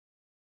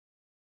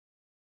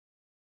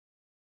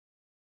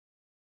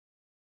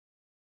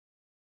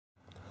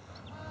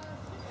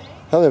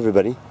Hello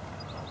everybody.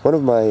 One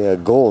of my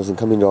goals in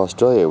coming to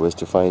Australia was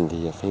to find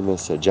the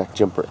famous jack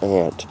jumper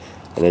ant,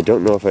 and I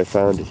don't know if I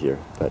found it here,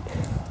 but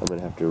I'm going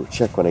to have to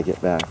check when I get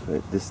back.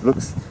 But this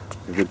looks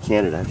a good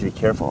candidate. I have to be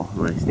careful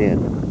where I stand.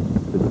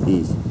 Look at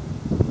these.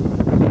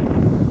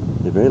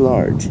 They're very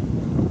large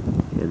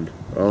and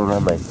all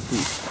around my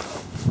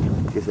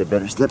feet. I guess I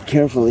better step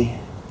carefully.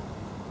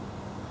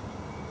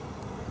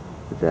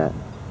 Look at that.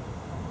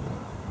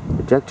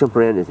 The jack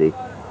jumper ant is a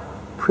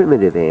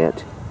primitive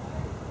ant.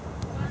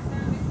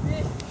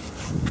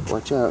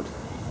 Watch out.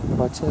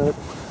 Watch out.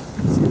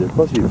 See, they're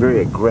supposed to be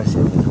very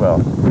aggressive as well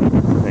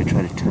when I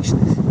try to touch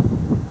this.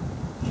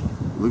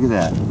 Look at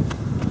that.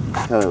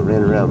 I kind of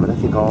ran around, but I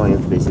think all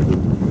ants basically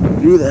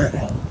do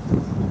that.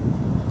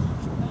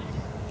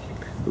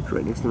 Oops,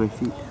 right next to my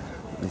feet.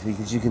 I think,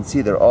 as you can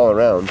see, they're all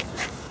around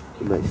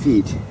my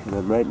feet, and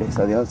I'm right next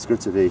on the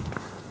outskirts of a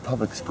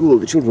public school.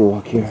 The children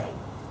walk here.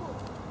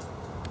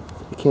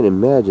 I can't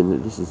imagine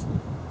that this is...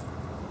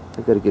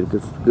 I've got to get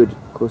a good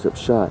close-up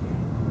shot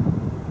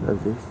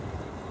of this.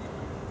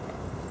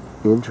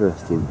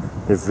 Interesting.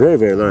 They're very,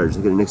 very large.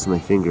 Look at it next to my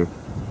finger.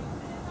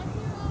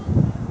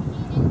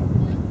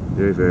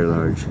 Very, very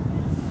large.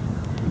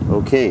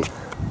 Okay.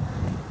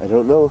 I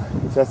don't know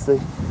if that's the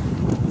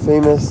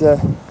famous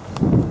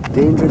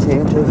dangerous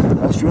ant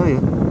of Australia.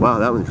 Wow,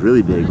 that one's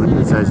really big. Look at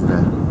the size of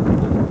that.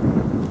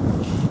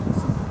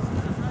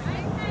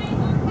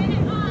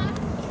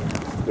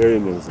 Very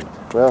amazing.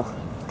 Well,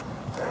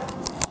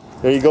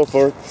 there you go,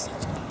 folks.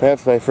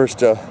 Perhaps my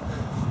first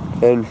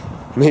and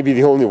maybe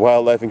the only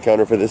wildlife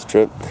encounter for this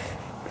trip.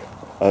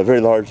 A very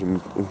large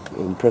and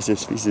impressive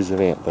species of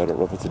ant. I don't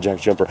know if it's a jack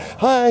jumper.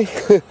 Hi!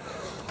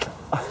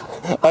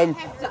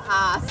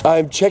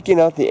 I'm checking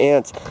out the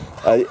ants.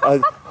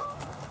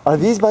 Are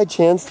these by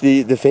chance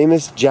the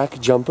famous jack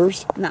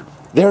jumpers? No.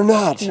 They're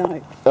not?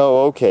 No.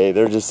 Oh, okay.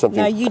 They're just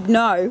something... No, you'd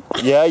know.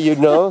 Yeah, you'd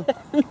know?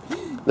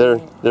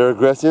 They're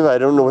aggressive? I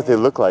don't know what they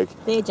look like.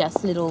 They're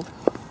just little...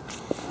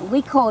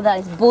 We call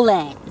those bull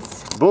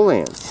ants. Bull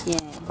ants? Yeah.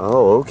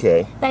 Oh,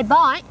 okay. They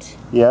bite.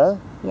 Yeah?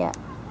 Yeah.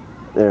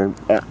 They're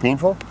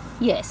painful?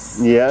 Yes.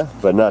 Yeah,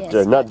 but not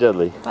yes, not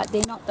deadly. But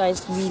they're not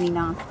those really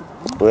nasty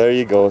ones. Well, there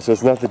you go. So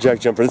it's not the jack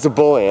jumper. It's a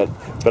bull ant.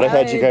 But I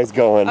had you guys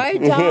going. Oh,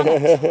 darn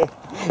it.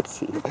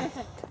 See.